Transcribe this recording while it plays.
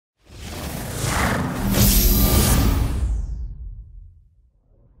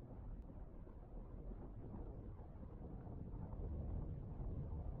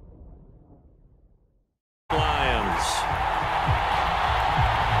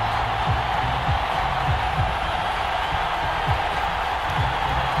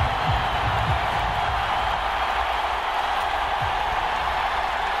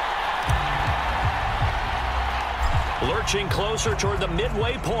inching closer toward the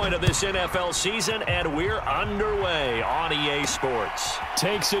midway point of this NFL season, and we're underway on EA Sports.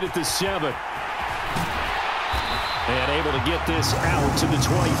 Takes it at the 7. And able to get this out to the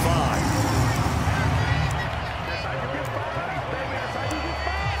 25.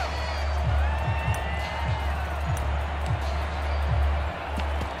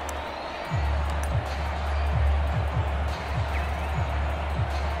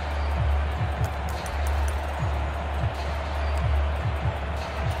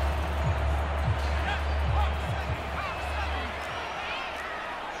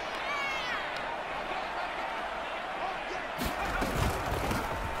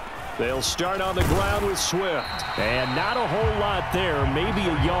 They'll start on the ground with Swift. And not a whole lot there. Maybe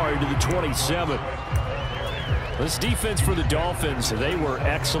a yard to the 27. This defense for the Dolphins, they were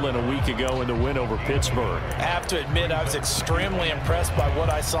excellent a week ago in the win over Pittsburgh. I have to admit, I was extremely impressed by what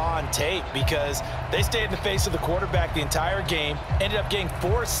I saw on tape because they stayed in the face of the quarterback the entire game, ended up getting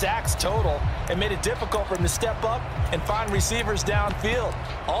 4 sacks total, and made it difficult for him to step up and find receivers downfield.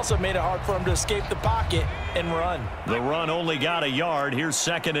 Also made it hard for him to escape the pocket and run. The run only got a yard. Here's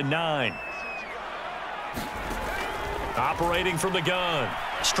 2nd and 9. Operating from the gun.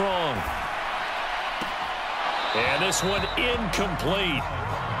 Strong. And this one incomplete.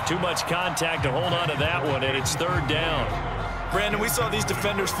 Too much contact to hold on to that one, and it's 3rd down. Brandon, we saw these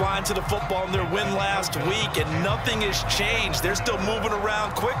defenders flying to the football in their win last week, and nothing has changed. They're still moving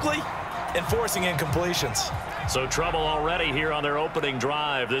around quickly and forcing incompletions. So trouble already here on their opening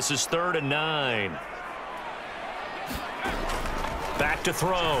drive. This is 3rd and 9. Back to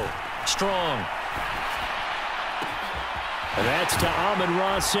throw. Strong. And that's to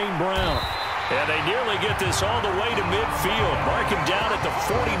Amon-Ra St. Brown. And they nearly get this all the way to midfield. Mark him down at the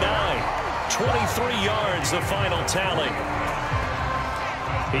 49. 23 yards, the final tally.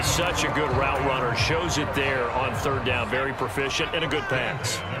 He's such a good route runner. Shows it there on 3rd down. Very proficient and a good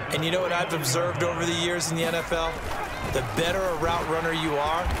pass. And you know what I've observed over the years in the NFL? The better a route runner you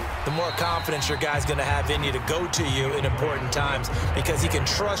are, the more confidence your guy's going to have in you to go to you in important times because he can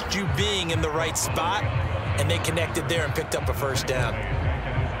trust you being in the right spot, and they connected there and picked up a 1st down.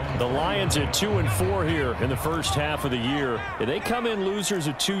 The Lions at 2-4 here in the first half of the year. They come in losers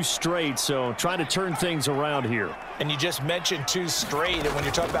of 2 straight, so trying to turn things around here. And you just mentioned 2 straight, and when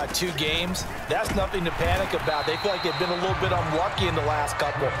you're talking about 2 games, that's nothing to panic about. They feel like they've been a little bit unlucky in the last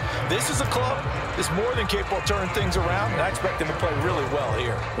couple. This is a club that's more than capable of turning things around, and I expect them to play really well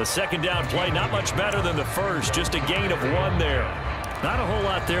here. The 2nd down play, not much better than the first, just a gain of 1 there. Not a whole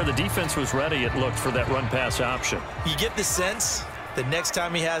lot there. The defense was ready, it looked, for that run-pass option. You get the sense the next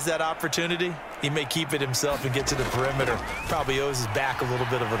time he has that opportunity, he may keep it himself and get to the perimeter. Probably owes his back a little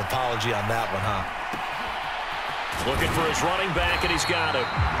bit of an apology on that one, huh? Looking for his running back, and he's got it.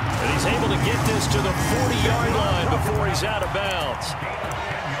 And he's able to get this to the 40-yard line before he's out of bounds.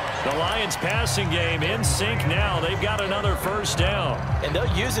 The Lions passing game in sync now. They've got another 1st down. And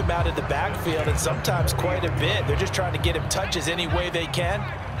they'll use him out of the backfield, and sometimes quite a bit. They're just trying to get him touches any way they can.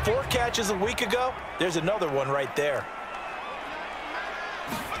 4 catches a week ago. There's another one right there.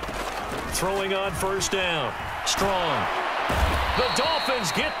 Throwing on 1st down. Strong. The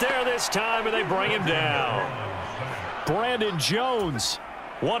Dolphins get there this time, and they bring him down. Brandon Jones.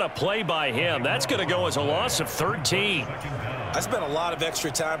 What a play by him. That's going to go as a loss of 13. I spent a lot of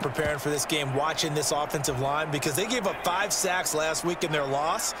extra time preparing for this game, watching this offensive line, because they gave up 5 sacks last week in their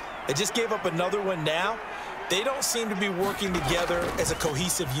loss. They just gave up another one now. They don't seem to be working together as a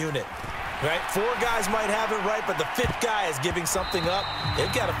cohesive unit. Right? 4 guys might have it right, but the 5th guy is giving something up.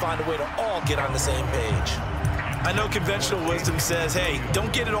 They've got to find a way to all get on the same page. I know conventional wisdom says, hey,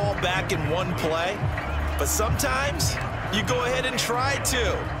 don't get it all back in one play. But sometimes you go ahead and try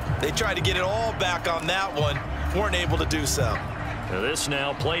to. They tried to get it all back on that one. Weren't able to do so. Now this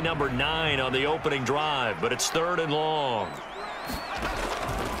now play number 9 on the opening drive, but it's 3rd and long.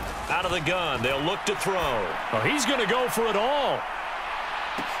 Out of the gun, they'll look to throw. Oh, he's going to go for it all.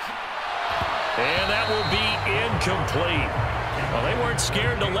 And that will be incomplete. Well, they weren't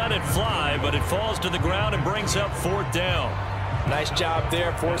scared to let it fly, but it falls to the ground and brings up 4th down. Nice job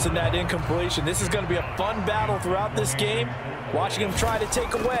there forcing that incompletion. This is going to be a fun battle throughout this game, watching him try to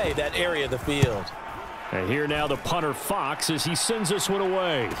take away that area of the field. And here now the punter Fox as he sends this one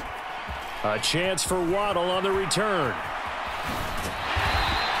away. A chance for Waddle on the return.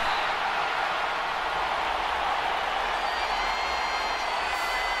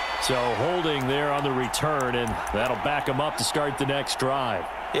 So holding there on the return, and that'll back him up to start the next drive.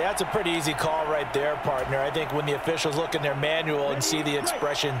 Yeah, that's a pretty easy call right there, partner. I think when the officials look in their manual and see the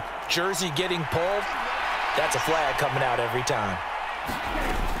expression jersey getting pulled, that's a flag coming out every time.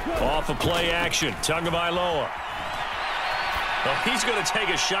 Off of play action, Tagovailoa. Oh, he's going to take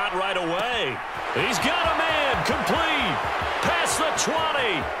a shot right away. He's got a man complete. Past the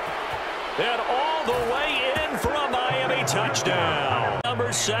 20. And all the way in for a Miami touchdown.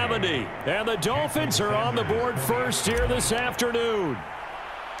 Number 70. And the Dolphins are on the board first here this afternoon.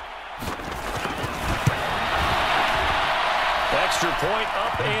 Extra point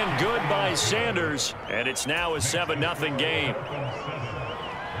up and good by Sanders. And it's now a 7-0 game.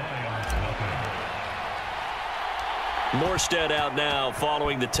 Morstead out now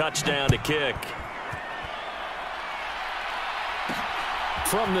following the touchdown to kick.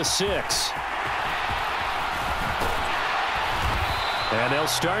 From the 6. And they'll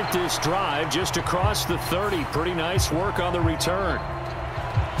start this drive just across the 30. Pretty nice work on the return.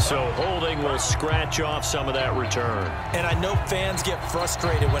 So holding will scratch off some of that return. And I know fans get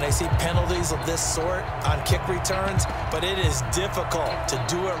frustrated when they see penalties of this sort on kick returns, but it is difficult to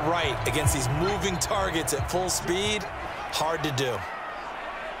do it right against these moving targets at full speed. Hard to do.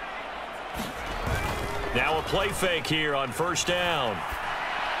 Now a play fake here on first down.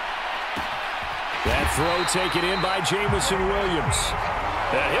 That throw taken in by Jamison Williams.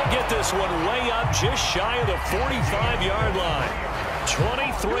 And he'll get this one way up just shy of the 45-yard line.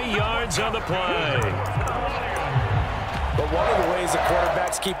 23 yards on the play. But one of the ways the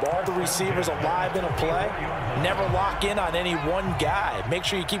quarterbacks keep all the receivers alive in a play, never lock in on any one guy. Make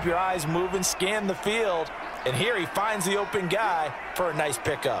sure you keep your eyes moving, scan the field. And here he finds the open guy for a nice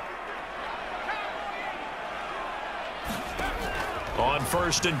pickup. On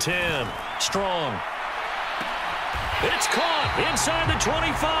first and 10. Strong. It's caught inside the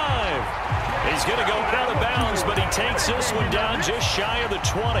 25. He's going to go out of bounds, but he takes this one down just shy of the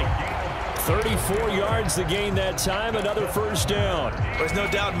 20. 34 yards the gain that time, another first down. There's no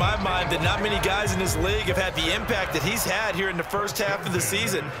doubt in my mind that not many guys in this league have had the impact that he's had here in the first half of the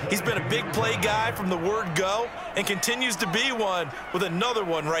season. He's been a big play guy from the word go and continues to be one with another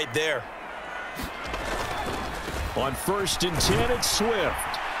one right there. On first and 10, it's Swift.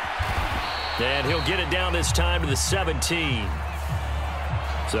 And he'll get it down this time to the 17.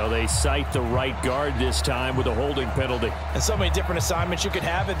 So they cite the right guard this time with a holding penalty. And so many different assignments you could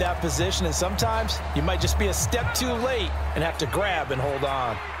have at that position, and sometimes you might just be a step too late and have to grab and hold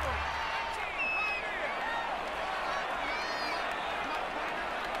on.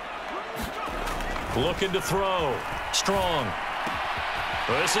 Looking to throw. Strong.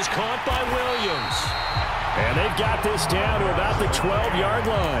 This is caught by Williams. And they've got this down to about the 12-yard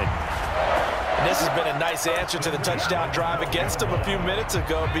line. And this has been a nice answer to the touchdown drive against them a few minutes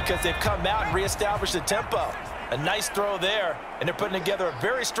ago because they've come out and reestablished the tempo. A nice throw there, and they're putting together a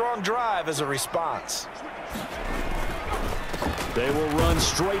very strong drive as a response. They will run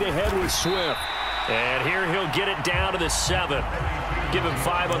straight ahead with Swift. And here he'll get it down to the 7. Give him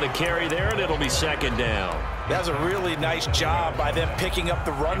 5 on the carry there, and it'll be second down. That was a really nice job by them picking up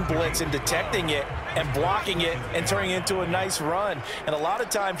the run blitz and detecting it and blocking it and turning it into a nice run. And a lot of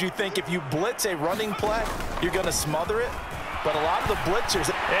times you think if you blitz a running play, you're going to smother it. But a lot of the blitzers...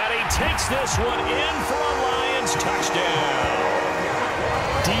 And he takes this one in for a Lions touchdown.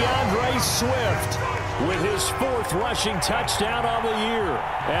 DeAndre Swift with his 4th rushing touchdown on the year.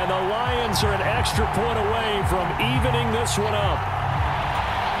 And the Lions are an extra point away from evening this one up.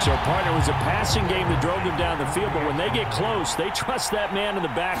 So, partner, it was a passing game that drove them down the field, but when they get close, they trust that man in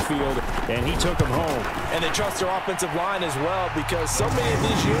the backfield, and he took them home. And they trust their offensive line as well because so many of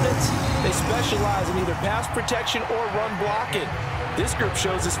these units, they specialize in either pass protection or run blocking. This group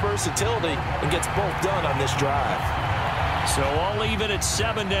shows its versatility and gets both done on this drive. So all even at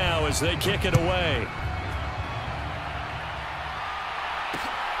 7 now as they kick it away.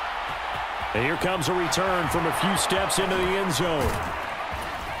 And here comes a return from a few steps into the end zone.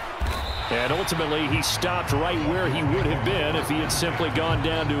 And ultimately, he stopped right where he would have been if he had simply gone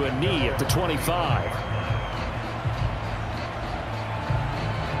down to a knee at the 25.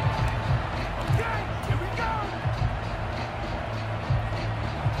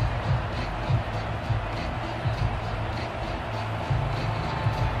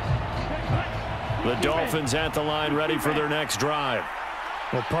 The Dolphins at the line ready for their next drive.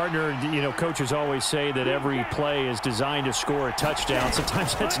 Well, partner, you know, coaches always say that every play is designed to score a touchdown.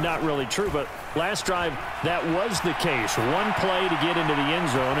 Sometimes that's not really true, but last drive, that was the case. One play to get into the end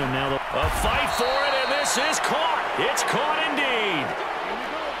zone, and now a fight for it, and this is caught. It's caught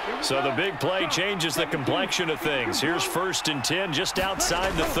indeed. So the big play changes the complexion of things. Here's first and 10 just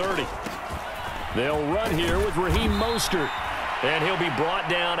outside the 30. They'll run here with Raheem Mostert. And he'll be brought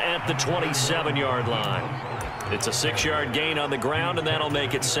down at the 27-yard line. It's a 6-yard gain on the ground, and that'll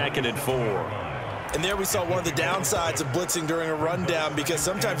make it 2nd and 4. And there we saw one of the downsides of blitzing during a rundown, because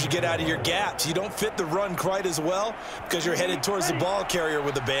sometimes you get out of your gaps. You don't fit the run quite as well because you're headed towards the ball carrier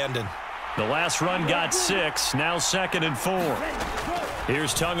with abandon. The last run got 6, now 2nd and 4.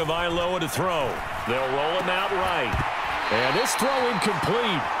 Here's Tagovailoa to throw. They'll roll him out right. And this throw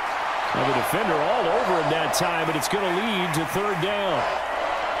incomplete. Well, the defender all over him that time, and it's going to lead to 3rd down.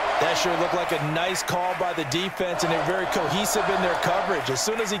 That sure looked like a nice call by the defense, and they're very cohesive in their coverage. As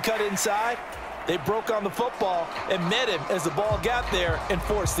soon as he cut inside, they broke on the football and met him as the ball got there and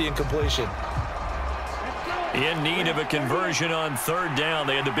forced the incompletion. In need of a conversion on 3rd down.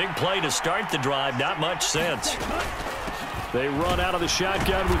 They had the big play to start the drive. Not much sense. They run out of the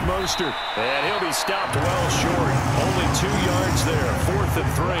shotgun with Mostert. And he'll be stopped well short. Only 2 yards there. 4th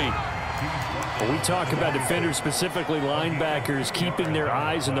and 3. When we talk about defenders, specifically linebackers, keeping their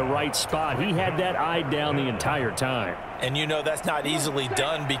eyes in the right spot, he had that eye down the entire time. And you know that's not easily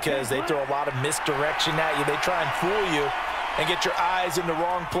done because they throw a lot of misdirection at you. They try and fool you and get your eyes in the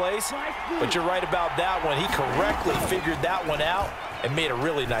wrong place. But you're right about that one. He correctly figured that one out and made a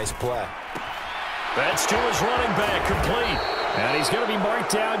really nice play. That's to his running back, complete. And he's going to be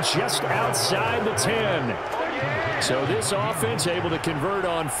marked down just outside the 10. So this offense able to convert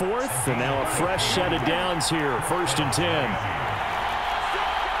on 4th, and now a fresh set of downs here, 1st and 10.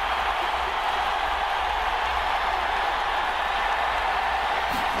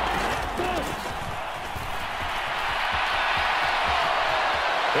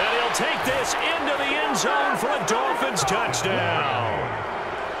 And he'll take this into the end zone for a Dolphins touchdown.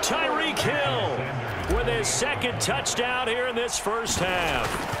 Tyreek Hill with his 2nd touchdown here in this first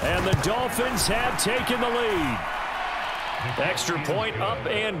half. And the Dolphins have taken the lead. Extra point up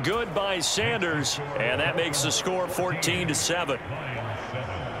and good by Sanders, and that makes the score 14-7.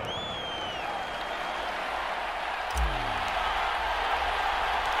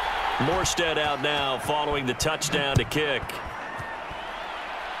 Morstead out now following the touchdown to kick.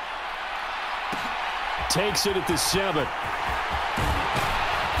 Takes it at the 7.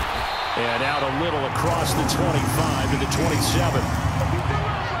 And out a little across the 25 to the 27.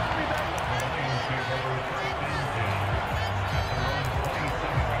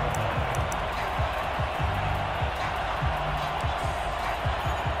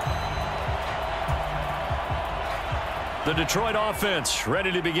 The Detroit offense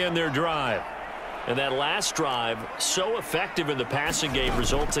ready to begin their drive. And that last drive, so effective in the passing game,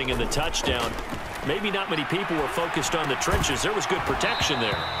 resulting in the touchdown. Maybe not many people were focused on the trenches. There was good protection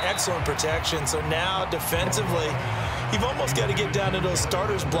there. Excellent protection. So now defensively, you've almost got to get down to those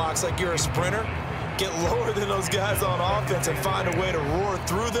starters blocks like you're a sprinter. Get lower than those guys on offense and find a way to roar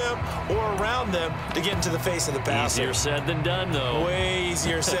through them or around them to get into the face of the passer. Easier said than done, though. Way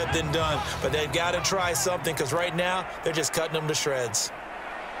easier said than done. But they've got to try something because right now they're just cutting them to shreds.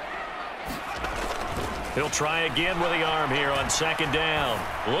 He'll try again with the arm here on 2nd down.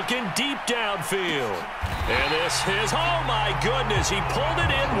 Looking deep downfield. And this is, oh my goodness, he pulled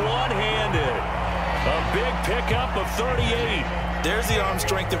it in one-handed. A big pickup of 38. There's the arm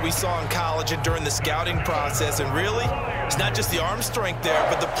strength that we saw in college and during the scouting process. And really, it's not just the arm strength there,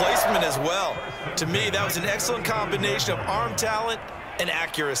 but the placement as well. To me, that was an excellent combination of arm talent and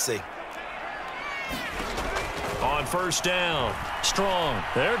accuracy. On 1st down, Strong.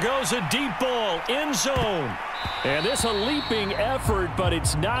 There goes a deep ball, end zone. And this a leaping effort, but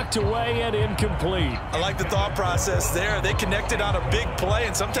it's knocked away and incomplete. I like the thought process there. They connected on a big play,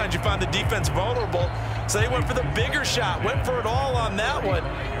 and sometimes you find the defense vulnerable. So they went for the bigger shot, went for it all on that one.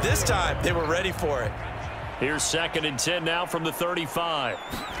 This time, they were ready for it. Here's 2nd and 10 now from the 35.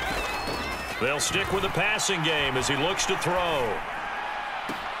 They'll stick with the passing game as he looks to throw.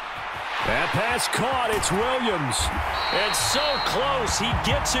 That pass caught. It's Williams. And so close. He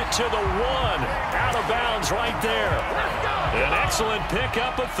gets it to the 1. Out of bounds right there. An excellent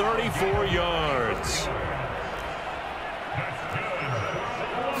pickup of 34 yards.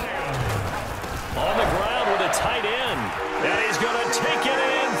 On the ground with a tight end. And he's going to take it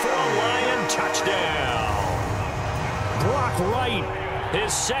in for a Lion touchdown. Brock Wright,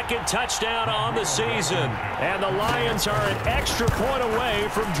 his 2nd touchdown on the season. And the Lions are an extra point away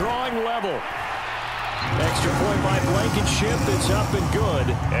from drawing level. Extra point by Blankenship. It's up and good.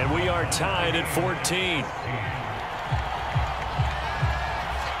 And we are tied at 14.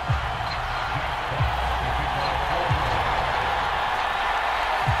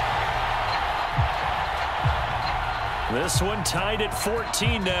 This one tied at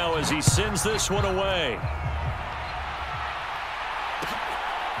 14 now as he sends this one away.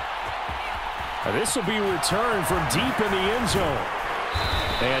 This will be returned from deep in the end zone.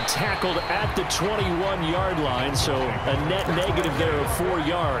 And tackled at the 21-yard line, so a net negative there of 4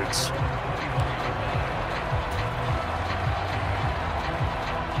 yards.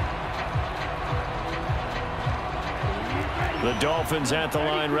 The Dolphins at the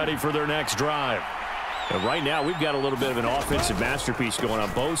line ready for their next drive. And right now, we've got a little bit of an offensive masterpiece going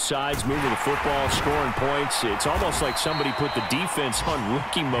on both sides, moving the football, scoring points. It's almost like somebody put the defense on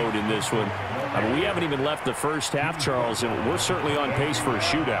rookie mode in this one. I mean, we haven't even left the first half, Charles, and we're certainly on pace for a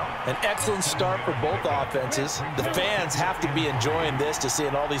shootout. An excellent start for both offenses. The fans have to be enjoying this to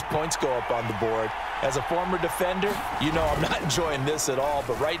seeing all these points go up on the board. As a former defender, you know I'm not enjoying this at all.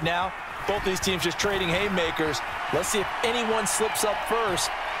 But right now, both these teams just trading haymakers. Let's see if anyone slips up first.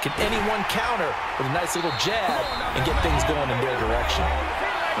 Can anyone counter with a nice little jab and get things going in their direction?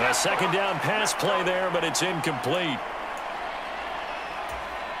 A second down pass play there, but it's incomplete.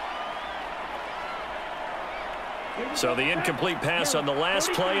 So the incomplete pass on the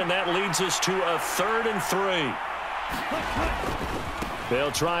last play, and that leads us to a 3rd and 3.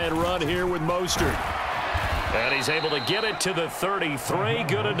 They'll try and run here with Mostert. And he's able to get it to the 33.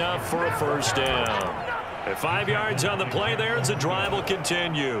 Good enough for a first down. At 5 yards on the play there as the drive will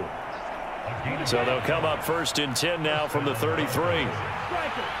continue. So they'll come up 1st and 10 now from the 33.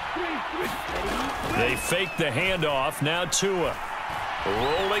 They fake the handoff. Now Tua.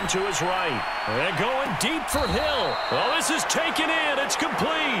 Rolling to his right. And going deep for Hill. Oh, this is taken in. It's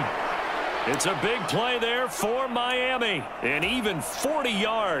complete. It's a big play there for Miami. And even 40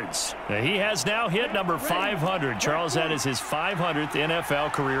 yards. He has now hit number 500. Charles, that is his 500th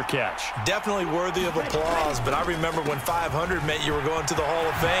NFL career catch. Definitely worthy of applause, but I remember when 500 meant you were going to the Hall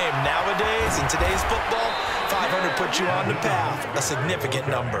of Fame. Nowadays, in today's football, 500 puts you on the path. A significant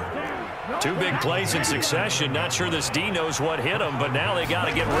number. 2 big plays in succession. Not sure this D knows what hit him, but now they got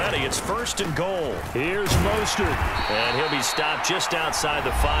to get ready. It's 1st and goal. Here's Mostert. And he'll be stopped just outside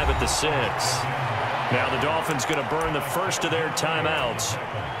the 5 at the 6. Now the Dolphins going to burn the first of their timeouts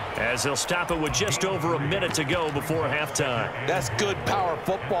as they'll stop it with just over a minute to go before halftime. That's good power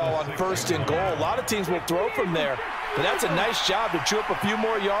football on 1st and goal. A lot of teams will throw from there, but that's a nice job to chew up a few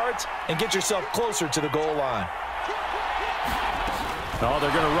more yards and get yourself closer to the goal line. Oh,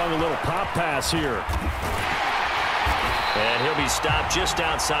 they're going to run a little pop pass here. And he'll be stopped just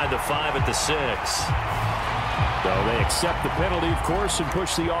outside the 5 at the 6. So they accept the penalty, of course, and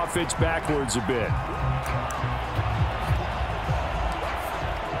push the offense backwards a bit.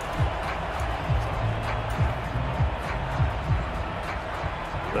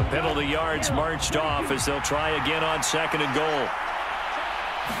 The penalty yards marched off as they'll try again on 2nd and goal.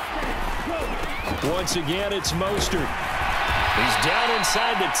 Once again, it's Mostert. He's down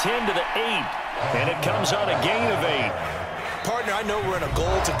inside the 10 to the 8, and it comes on a gain of 8. Partner, I know we're in a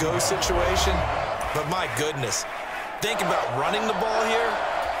goal-to-go situation, but my goodness, think about running the ball here.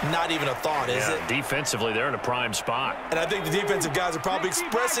 Not even a thought, is it? Defensively, they're in a prime spot. And I think the defensive guys are probably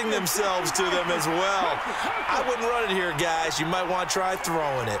expressing themselves to them as well. I wouldn't run it here, guys. You might want to try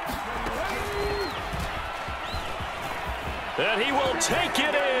throwing it. And he will take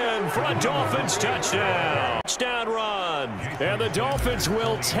it in for a Dolphins touchdown. Touchdown run. And the Dolphins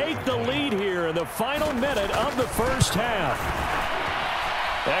will take the lead here in the final minute of the first half.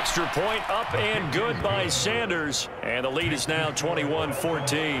 Extra point up and good by Sanders. And the lead is now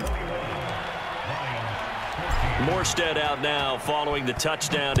 21-14. Morstead out now following the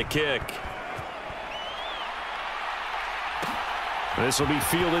touchdown to kick. This will be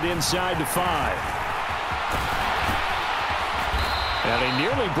fielded inside the 5. And they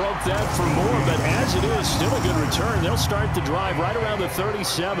nearly broke that for more, but as it is, still a good return. They'll start the drive right around the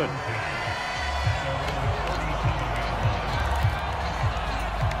 37.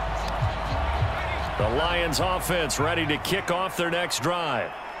 The Lions offense ready to kick off their next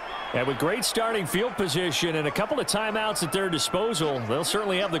drive. And with great starting field position and a couple of timeouts at their disposal, they'll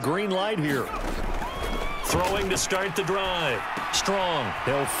certainly have the green light here. Throwing to start the drive. Strong.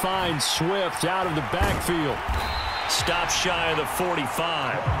 He'll find Swift out of the backfield. Stop shy of the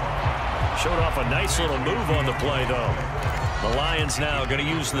 45. Showed off a nice little move on the play, though. The Lions now going to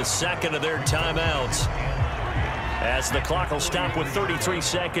use the 2nd of their timeouts as the clock will stop with 33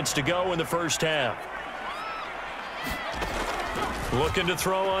 seconds to go in the first half. Looking to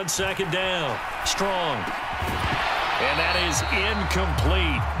throw on 2nd down. Strong. And that is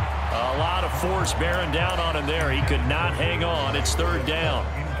incomplete. A lot of force bearing down on him there. He could not hang on. It's 3rd down.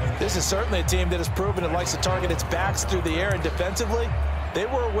 This is certainly a team that has proven it likes to target its backs through the air, and defensively, they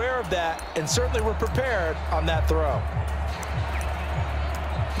were aware of that and certainly were prepared on that throw.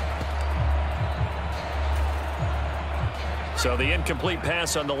 So the incomplete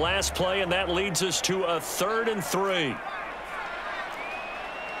pass on the last play, and that leads us to a 3rd and 3.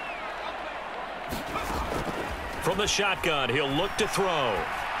 From the shotgun, he'll look to throw.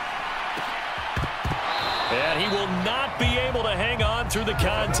 And he will not be able to hang on through the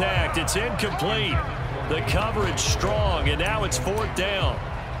contact. It's incomplete. The coverage strong, and now it's 4th down.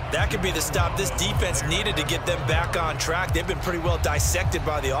 That could be the stop this defense needed to get them back on track. They've been pretty well dissected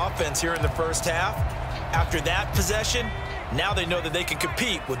by the offense here in the first half. After that possession, now they know that they can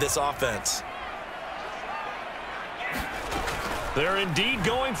compete with this offense. They're indeed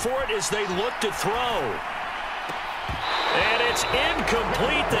going for it as they look to throw. And it's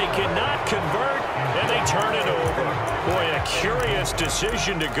incomplete. They cannot convert, and they turn it over. Boy, a curious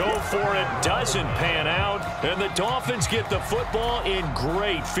decision to go for it. Doesn't pan out, and the Dolphins get the football in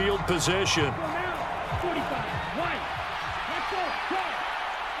great field position.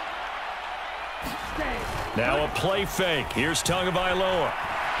 Now a play fake. Here's Tagovailoa.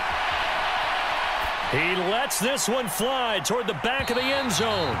 He lets this one fly toward the back of the end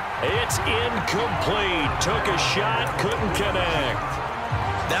zone. It's incomplete. Took a shot, couldn't connect.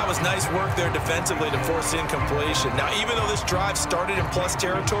 That was nice work there defensively to force incompletion. Now, even though this drive started in plus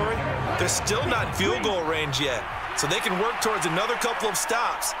territory, they're still not in field goal range yet. So they can work towards another couple of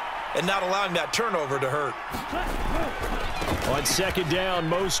stops and not allowing that turnover to hurt. On 2nd down,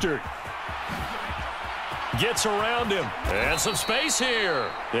 Mostert gets around him. And some space here.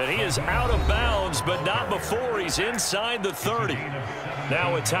 And he is out of bounds, but not before he's inside the 30.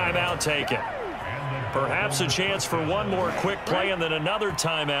 Now a timeout taken. Perhaps a chance for one more quick play and then another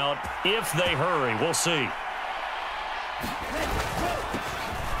timeout if they hurry. We'll see. He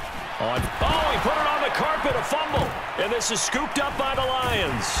put it on the carpet, a fumble. And this is scooped up by the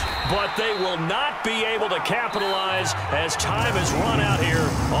Lions. But they will not be able to capitalize as time has run out here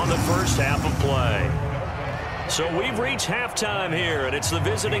on the first half of play. So we've reached halftime here, and it's the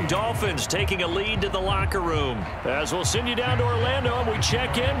visiting Dolphins taking a lead to the locker room. As we'll send you down to Orlando, and we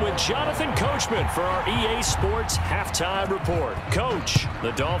check in with Jonathan Coachman for our EA Sports Halftime Report. Coach,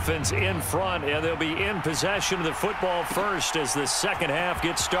 the Dolphins in front, and they'll be in possession of the football first as the second half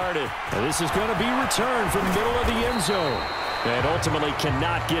gets started. And this is going to be returned from the middle of the end zone. And ultimately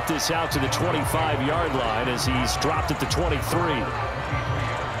cannot get this out to the 25-yard line as he's dropped at the 23.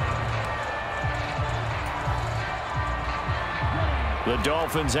 The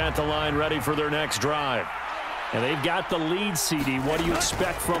Dolphins at the line ready for their next drive. And they've got the lead, CD. What do you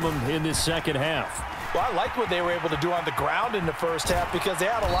expect from them in this second half? Well, I liked what they were able to do on the ground in the first half because they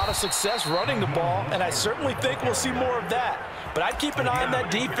had a lot of success running the ball, and I certainly think we'll see more of that. But I'd keep an eye on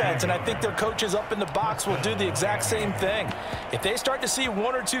that defense, and I think their coaches up in the box will do the exact same thing. If they start to see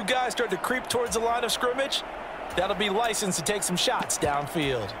one or two guys start to creep towards the line of scrimmage, that'll be licensed to take some shots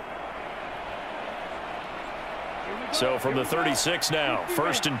downfield. So from the 36 now,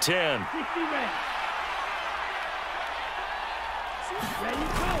 1st and 10.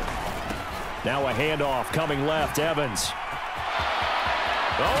 Now a handoff coming left, Evans.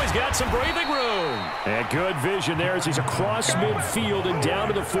 Oh, he's got some breathing room. And good vision there as he's across midfield and down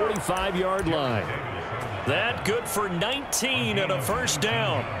to the 45-yard line. That good for 19 and a first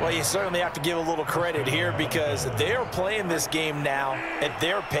down. Well, you certainly have to give a little credit here because they are playing this game now at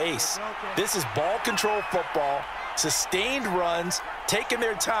their pace. This is ball control football. Sustained runs, taking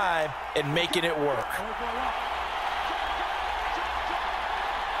their time, and making it work.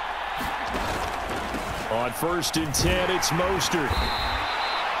 On 1st and 10, it's Mostert.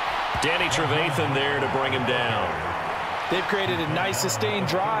 Danny Trevathan there to bring him down. They've created a nice sustained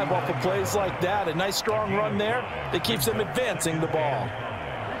drive off of plays like that. A nice strong run there that keeps them advancing the ball.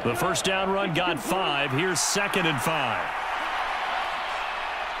 The first down run got 5. Here's 2nd and 5.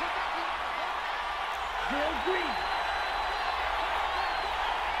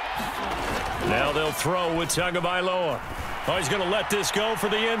 Now they'll throw with Tagovailoa. Oh, he's going to let this go for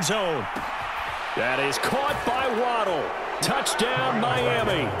the end zone. That is caught by Waddle. Touchdown,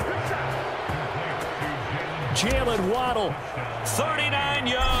 Miami. Jalen Waddle, 39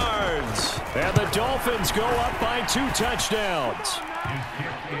 yards. And the Dolphins go up by 2 touchdowns.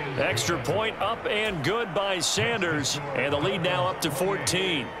 Extra point up and good by Sanders. And the lead now up to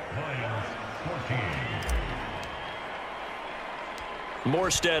 14.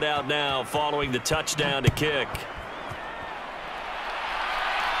 Morstead out now following the touchdown to kick.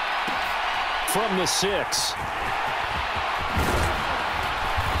 From the 6.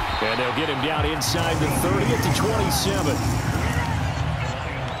 And they'll get him down inside the 30 at the 27.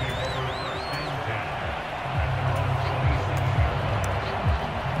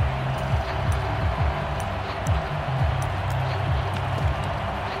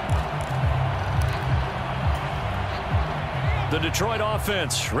 The Detroit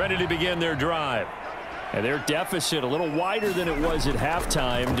offense ready to begin their drive. And their deficit a little wider than it was at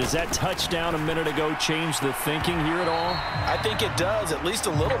halftime. Does that touchdown a minute ago change the thinking here at all? I think it does, at least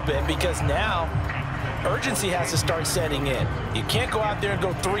a little bit, because now urgency has to start setting in. You can't go out there and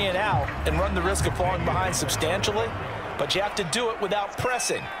go 3 and out and run the risk of falling behind substantially, but you have to do it without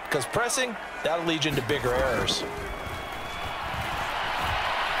pressing, because pressing, that'll lead you into bigger errors.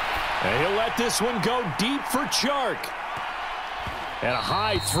 And he'll let this one go deep for Chark. And a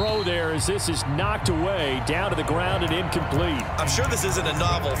high throw there as this is knocked away, down to the ground and incomplete. I'm sure this isn't a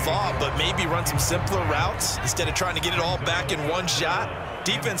novel thought, but maybe run some simpler routes instead of trying to get it all back in one shot.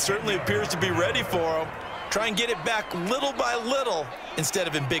 Defense certainly appears to be ready for him. Try and get it back little by little instead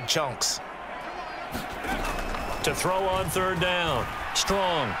of in big chunks. To throw on 3rd down.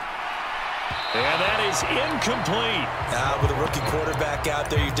 Strong. And that is incomplete. With a rookie quarterback out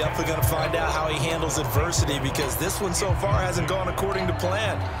there, you're definitely going to find out how he handles adversity, because this one so far hasn't gone according to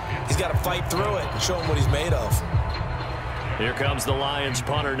plan. He's got to fight through it and show him what he's made of. Here comes the Lions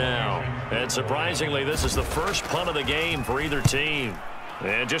punter now. And surprisingly, this is the first punt of the game for either team.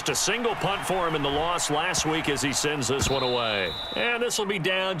 And just a single punt for him in the loss last week as he sends this one away. And this will be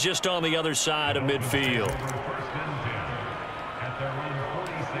down just on the other side of midfield.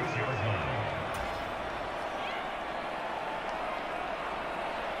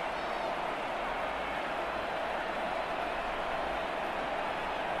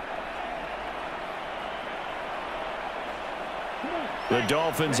 The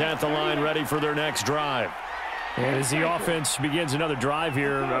Dolphins at the line, ready for their next drive. And as the offense begins another drive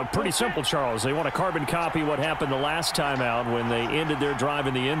here, pretty simple, Charles. They want to carbon copy what happened the last time out when they ended their drive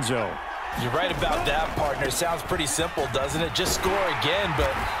in the end zone. You're right about that, partner. It sounds pretty simple, doesn't it? Just score again,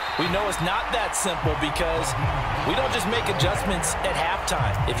 but we know it's not that simple, because we don't just make adjustments at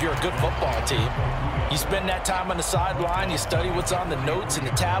halftime. If you're a good football team, you spend that time on the sideline, you study what's on the notes and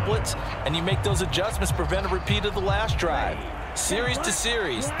the tablets, and you make those adjustments, prevent a repeat of the last drive. Series to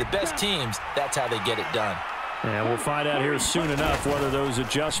series, the best teams, that's how they get it done. And we'll find out here soon enough whether those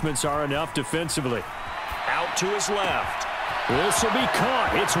adjustments are enough defensively. Out to his left. This will be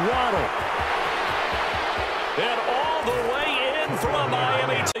caught. It's Waddle. And all the way in from a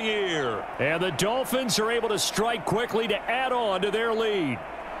Miami year. And the Dolphins are able to strike quickly to add on to their lead.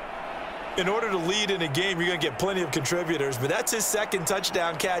 In order to lead in a game, you're going to get plenty of contributors, but that's his 2nd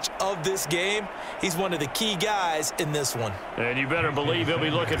touchdown catch of this game. He's one of the key guys in this one. And you better believe he'll be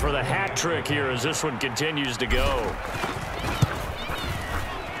looking for the hat trick here as this one continues to go.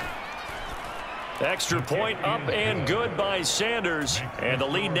 Extra point up and good by Sanders. And the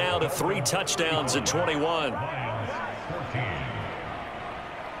lead now to 3 touchdowns at 21.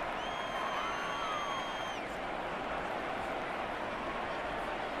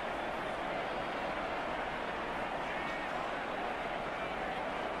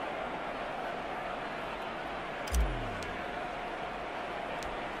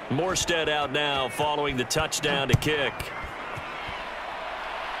 Morstead out now following the touchdown to kick.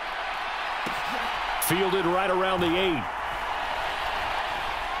 Fielded right around the 8.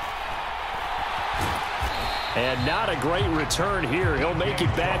 And not a great return here. He'll make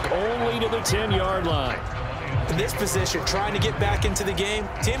it back only to the 10-yard line. In this position, trying to get back into the game,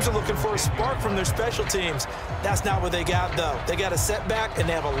 teams are looking for a spark from their special teams. That's not what they got, though. They got a setback, and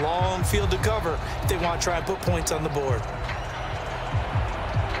they have a long field to cover if they want to try and put points on the board.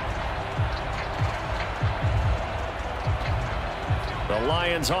 The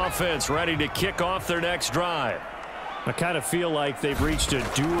Lions offense ready to kick off their next drive. I kind of feel like they've reached a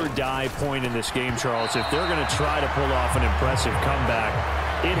do-or-die point in this game, Charles. If they're going to try to pull off an impressive comeback,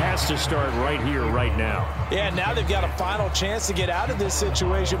 it has to start right here, right now. Yeah, now they've got a final chance to get out of this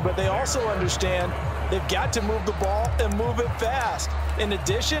situation, but they also understand they've got to move the ball and move it fast. In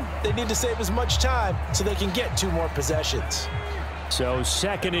addition, they need to save as much time so they can get 2 more possessions. So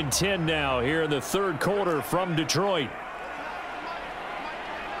 2nd and 10 now here in the 3rd quarter from Detroit.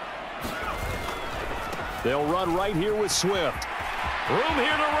 They'll run right here with Swift. Room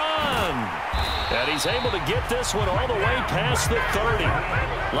here to run. And he's able to get this one all the way past the 30.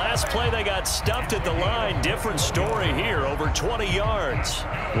 Last play, they got stuffed at the line. Different story here, over 20 yards.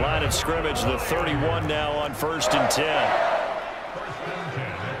 Line of scrimmage, the 31 now on 1st and 10.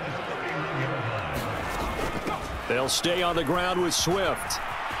 They'll stay on the ground with Swift.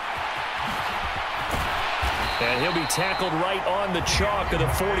 And he'll be tackled right on the chalk of the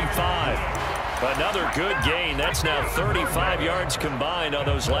 45. Another good gain. That's now 35 yards combined on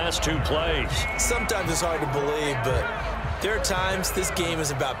those last 2 plays. Sometimes it's hard to believe, but there are times this game is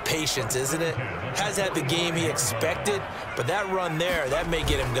about patience, isn't it? Has had the game he expected, but that run there, that may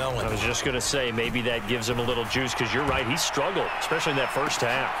get him going. I was just going to say, maybe that gives him a little juice, because you're right, he struggled, especially in that first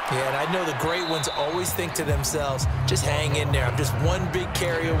half. Yeah, and I know the great ones always think to themselves, just hang in there. I'm just one big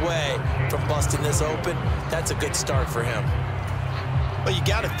carry away from busting this open. That's a good start for him. Well, you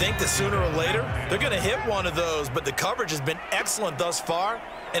got to think that sooner or later, they're going to hit one of those, but the coverage has been excellent thus far,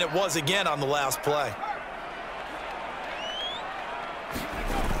 and it was again on the last play.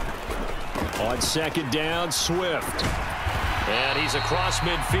 On second down, Swift. And he's across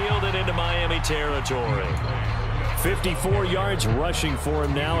midfield and into Miami territory. 54 yards rushing for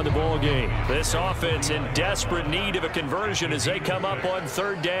him now in the ball game. This offense in desperate need of a conversion as they come up on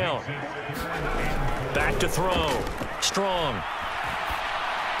third down. Back to throw. Strong.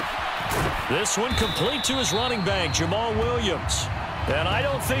 This one complete to his running back, Jamal Williams. And I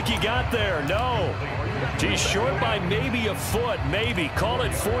don't think he got there, no. He's short by maybe a foot, maybe. Call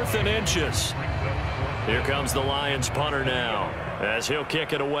it 4th and inches. Here comes the Lions punter now as he'll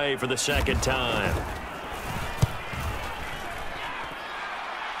kick it away for the second time.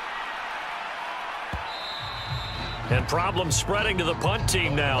 And problems spreading to the punt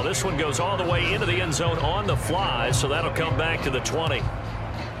team now. This one goes all the way into the end zone on the fly, so that'll come back to the 20.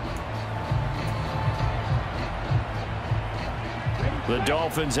 The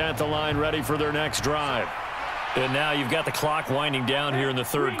Dolphins at the line ready for their next drive. And now you've got the clock winding down here in the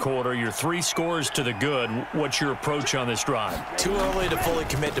third quarter. You're 3 scores to the good. What's your approach on this drive? Too early to fully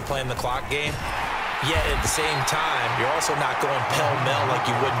commit to playing the clock game. Yet at the same time, you're also not going pell-mell like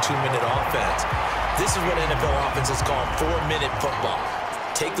you would in 2-minute offense. This is what NFL offenses call 4-minute football.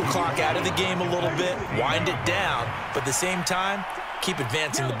 Take the clock out of the game a little bit, wind it down, but at the same time, keep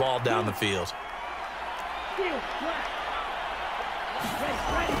advancing the ball down the field.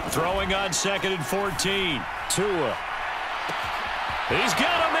 Throwing on 2nd and 14. Tua. He's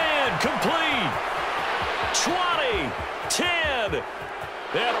got a man. Complete. 20. 10.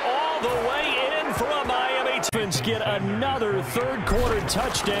 And all the way in for a Miami. Dolphins get another third quarter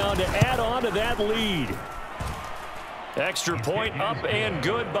touchdown to add on to that lead. Extra point up and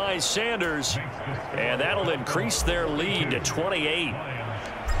good by Sanders. And that'll increase their lead to 28.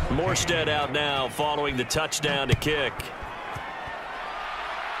 Morstead out now following the touchdown to kick.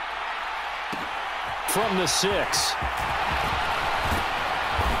 From the 6.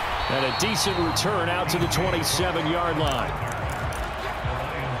 And a decent return out to the 27-yard line.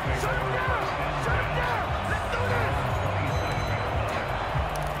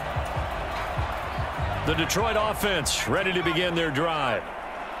 The Detroit offense ready to begin their drive.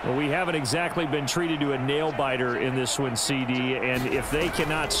 Well, we haven't exactly been treated to a nail-biter in this one, CD, and if they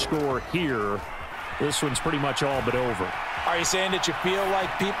cannot score here, this one's pretty much all but over. Are you saying that you feel like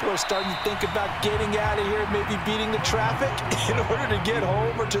people are starting to think about getting out of here, maybe beating the traffic in order to get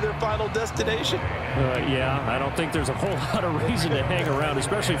home or to their final destination? Yeah, I don't think there's a whole lot of reason to hang around,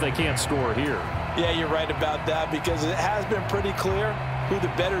 especially if they can't score here. Yeah, you're right about that because it has been pretty clear who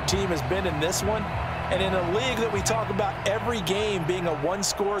the better team has been in this one. And in a league that we talk about every game being a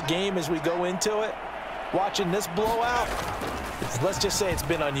one-score game as we go into it, watching this blowout, let's just say it's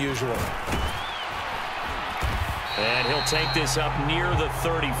been unusual. And he'll take this up near the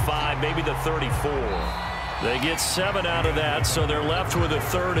 35, maybe the 34. They get 7 out of that, so they're left with a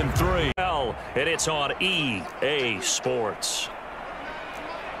 3rd and 3. And it's on EA Sports.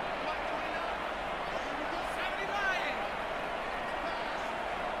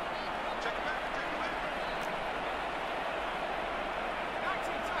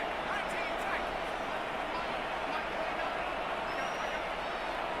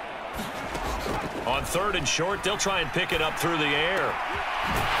 On 3rd and short, they'll try and pick it up through the air.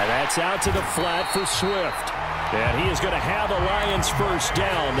 And that's out to the flat for Swift. And he is going to have the Lions first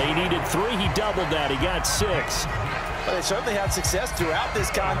down. They needed 3. He doubled that. He got 6. Well, they certainly had success throughout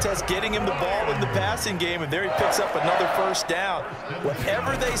this contest, getting him the ball in the passing game, and there he picks up another first down.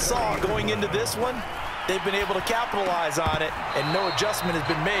 Whatever they saw going into this one, they've been able to capitalize on it, and no adjustment has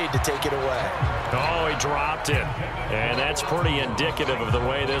been made to take it away. Oh, he dropped it. And that's pretty indicative of the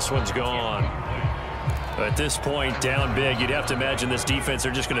way this one's gone. At this point, down big, you'd have to imagine this defense,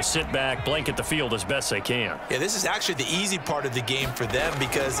 they're just going to sit back, blanket the field as best they can. Yeah, this is actually the easy part of the game for them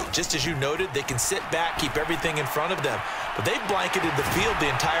because, just as you noted, they can sit back, keep everything in front of them. But they've blanketed the field the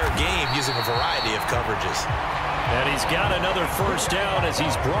entire game using a variety of coverages. And he's got another first down as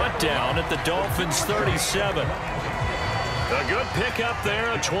he's brought down at the Dolphins' 37. A good pickup there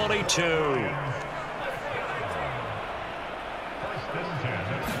at 22.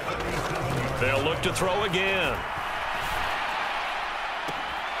 They'll look to throw again.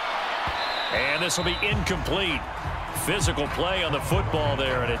 And this will be incomplete. Physical play on the football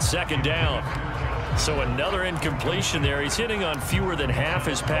there, and it's 2nd down. So another incompletion there. He's hitting on fewer than half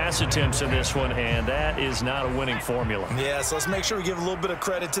his pass attempts in this one, and that is not a winning formula. Yeah, so let's make sure we give a little bit of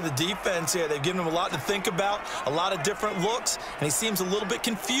credit to the defense here. They've given him a lot to think about, a lot of different looks, and he seems a little bit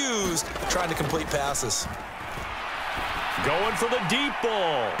confused trying to complete passes. Going for the deep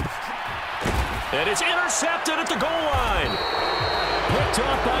ball. And it's intercepted at the goal line. Picked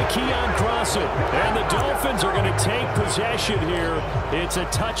off by Keon Crossen. And the Dolphins are going to take possession here. It's a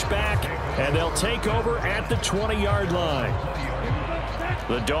touchback, and they'll take over at the 20-yard line.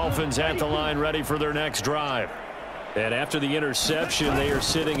 The Dolphins at the line ready for their next drive. And after the interception, they are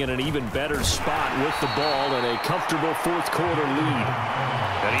sitting in an even better spot with the ball and a comfortable fourth-quarter lead.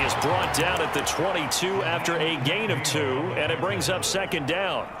 And he is brought down at the 22 after a gain of 2, and it brings up second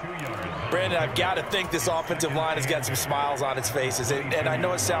down. Brandon, I've got to think this offensive line has got some smiles on its faces. And I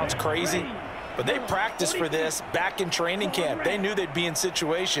know it sounds crazy, but they practiced for this back in training camp. They knew they'd be in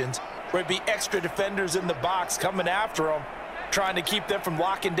situations where it'd be extra defenders in the box coming after them, trying to keep them from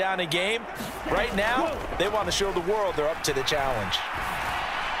locking down a game. Right now, they want to show the world they're up to the challenge.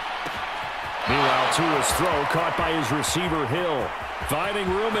 Meanwhile, Tua's throw caught by his receiver, Hill. Finding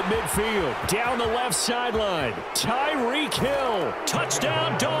room at midfield. Down the left sideline. Tyreek Hill.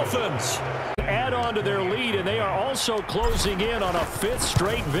 Touchdown, Dolphins. Add on to their lead, and they are also closing in on a 5th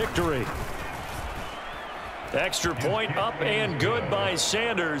straight victory. Extra point up and good by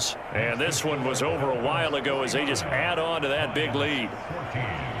Sanders. And this one was over a while ago as they just add on to that big lead.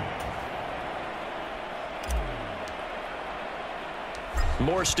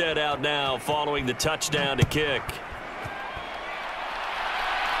 Morstead out now following the touchdown to kick.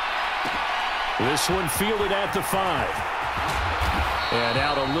 This one fielded at the 5. And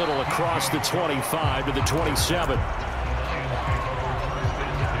out a little across the 25 to the 27.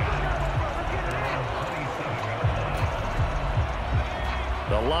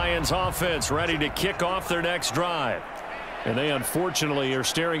 The Lions offense ready to kick off their next drive. And they unfortunately are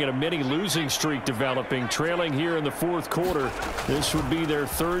staring at a mini losing streak developing, trailing here in the fourth quarter. This would be their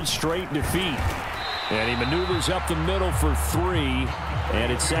 3rd straight defeat. And he maneuvers up the middle for 3,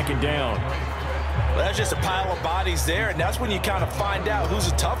 and it's second down. Well, that's just a pile of bodies there, and that's when you kind of find out who's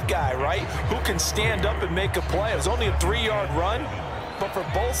a tough guy, right? Who can stand up and make a play. It was only a 3-yard run, but for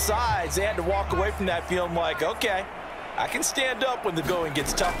both sides, they had to walk away from that feeling like, okay, I can stand up when the going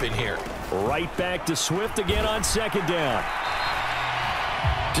gets tough in here. Right back to Swift again on second down.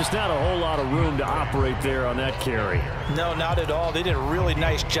 Just not a whole lot of room to operate there on that carry. No, not at all. They did a really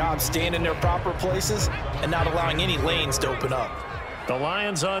nice job staying in their proper places and not allowing any lanes to open up. The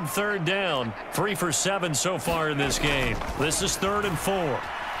Lions on 3rd down. 3 for 7 so far in this game. This is 3rd and 4.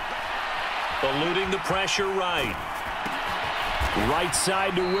 Eluding the pressure right. Right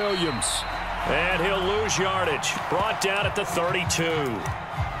side to Williams. And he'll lose yardage. Brought down at the 32.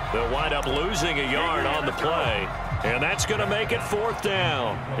 They'll wind up losing a yard on the play. And that's going to make it 4th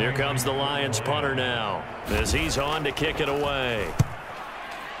down. Here comes the Lions punter now as he's on to kick it away.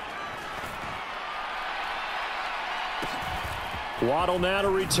 Waddle now to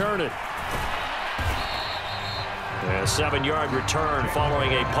return it. A 7-yard return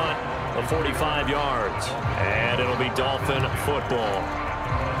following a punt of 45 yards. And it'll be Dolphin football.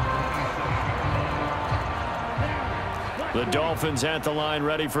 The Dolphins at the line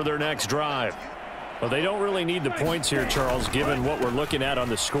ready for their next drive. Well, they don't really need the points here, Charles, given what we're looking at on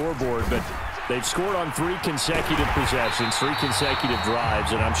the scoreboard, but they've scored on 3 consecutive possessions, 3 consecutive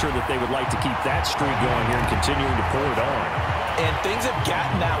drives, and I'm sure that they would like to keep that streak going here and continuing to pull it on. And things have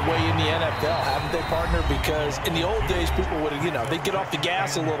gotten that way in the NFL, haven't they, partner? Because in the old days, people would, they'd get off the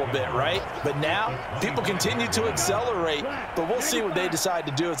gas a little bit, right? But now, people continue to accelerate. But we'll see what they decide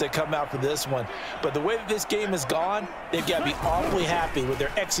to do as they come out for this one. But the way that this game has gone, they've got to be awfully happy with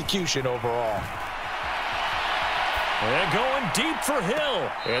their execution overall. And going deep for Hill.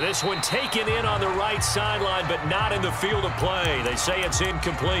 And this one taken in on the right sideline, but not in the field of play. They say it's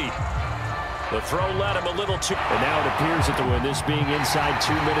incomplete. The throw led him a little too. And now it appears that with this being inside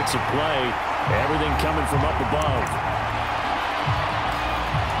 2 minutes of play, everything coming from up above.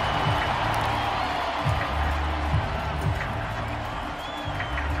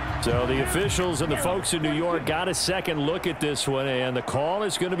 So the officials and the folks in New York got a second look at this one, and the call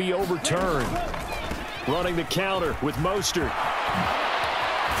is going to be overturned. Running the counter with Mostert.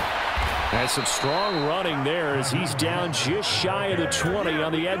 That's some strong running there as he's down just shy of the 20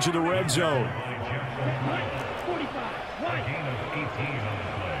 on the edge of the red zone.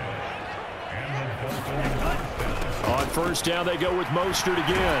 On 1st down, they go with Mostert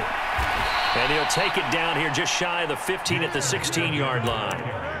again. And he'll take it down here just shy of the 15 at the 16-yard line.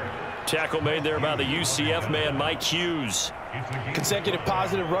 Tackle made there by the UCF man, Mike Hughes. Consecutive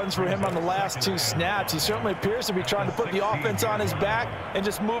positive runs for him on the last 2 snaps. He certainly appears to be trying to put the offense on his back and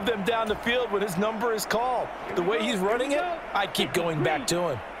just move them down the field when his number is called. The way he's running it, I'd keep going back to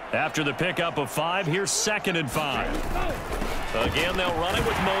him. After the pickup of 5, here's 2nd and 5. Again, they'll run it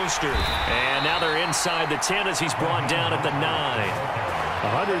with Mostert. And now they're inside the 10 as he's brought down at the 9.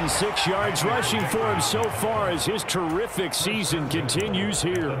 106 yards rushing for him so far as his terrific season continues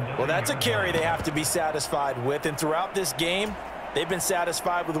here. Well, that's a carry they have to be satisfied with. And throughout this game, they've been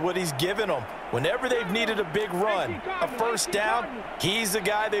satisfied with what he's given them. Whenever they've needed a big run, a first down, he's the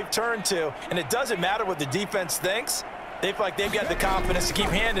guy they've turned to. And it doesn't matter what the defense thinks. They feel like they've got the confidence to keep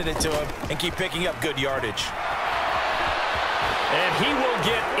handing it to him and keep picking up good yardage. And he will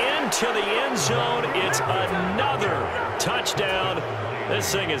get into the end zone. It's another touchdown.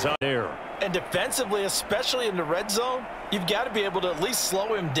 This thing is up there. And defensively, especially in the red zone, you've got to be able to at least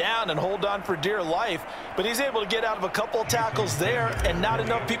slow him down and hold on for dear life. But he's able to get out of a couple of tackles there, and not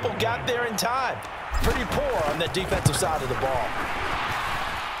enough people got there in time. Pretty poor on the defensive side of the ball.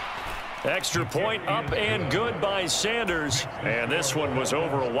 Extra point up and good by Sanders. And this one was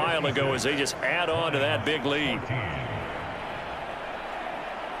over a while ago as they just add on to that big lead.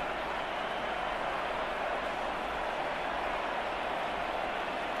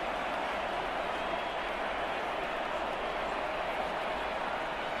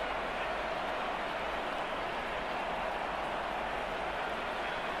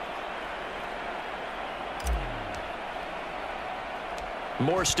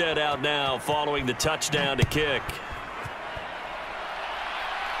 Morstead out now following the touchdown to kick.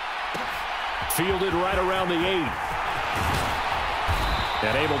 Fielded right around the 8.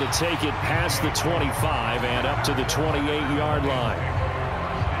 And able to take it past the 25 and up to the 28-yard line.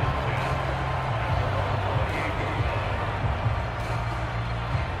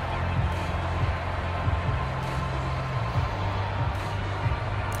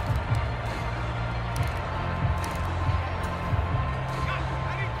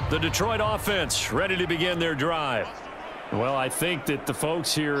 The Detroit offense ready to begin their drive. Well, I think that the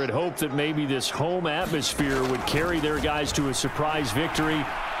folks here had hoped that maybe this home atmosphere would carry their guys to a surprise victory,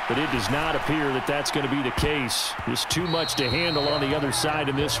 but it does not appear that that's going to be the case. Just too much to handle on the other side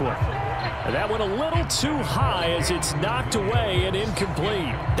in this one. And that went a little too high as it's knocked away and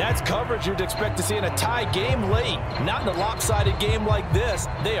incomplete. That's coverage you'd expect to see in a tie game late. Not in a lopsided game like this.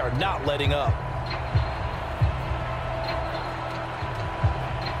 They are not letting up.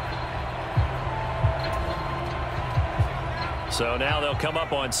 So now they'll come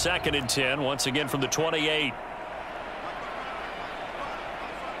up on 2nd and 10, once again from the 28.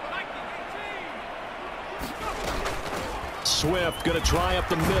 Swift going to try up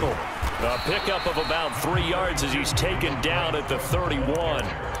the middle. A pickup of about 3 yards as he's taken down at the 31.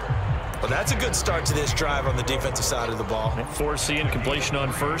 Well, that's a good start to this drive on the defensive side of the ball. Force the incompletion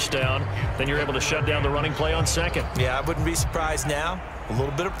on first down. Then you're able to shut down the running play on 2nd. Yeah, I wouldn't be surprised now. A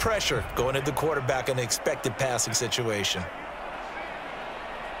little bit of pressure going at the quarterback in an expected passing situation.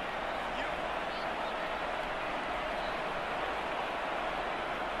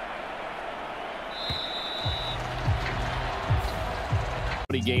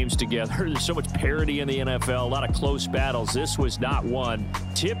 Games together. There's so much parity in the NFL, a lot of close battles. This was not one.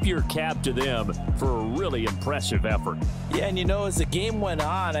 Tip your cap to them for a really impressive effort. Yeah, and you know, as the game went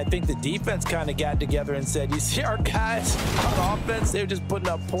on, I think the defense kind of got together and said, you see our guys on offense, they're just putting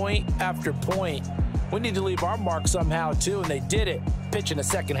up point after point. We need to leave our mark somehow too, and they did it, pitching a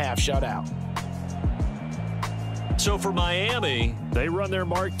second half shutout. So for Miami, they run their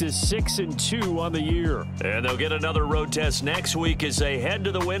mark to 6-2 on the year. And they'll get another road test next week as they head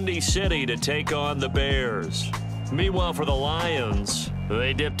to the Windy City to take on the Bears. Meanwhile, for the Lions,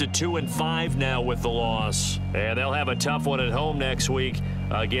 they dipped to 2-5 now with the loss. And they'll have a tough one at home next week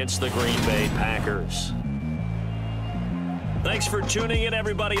against the Green Bay Packers. Thanks for tuning in,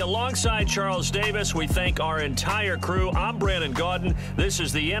 everybody. Alongside Charles Davis, we thank our entire crew. I'm Brandon Gaudin. This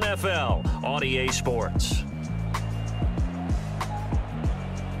is the NFL on EA Sports.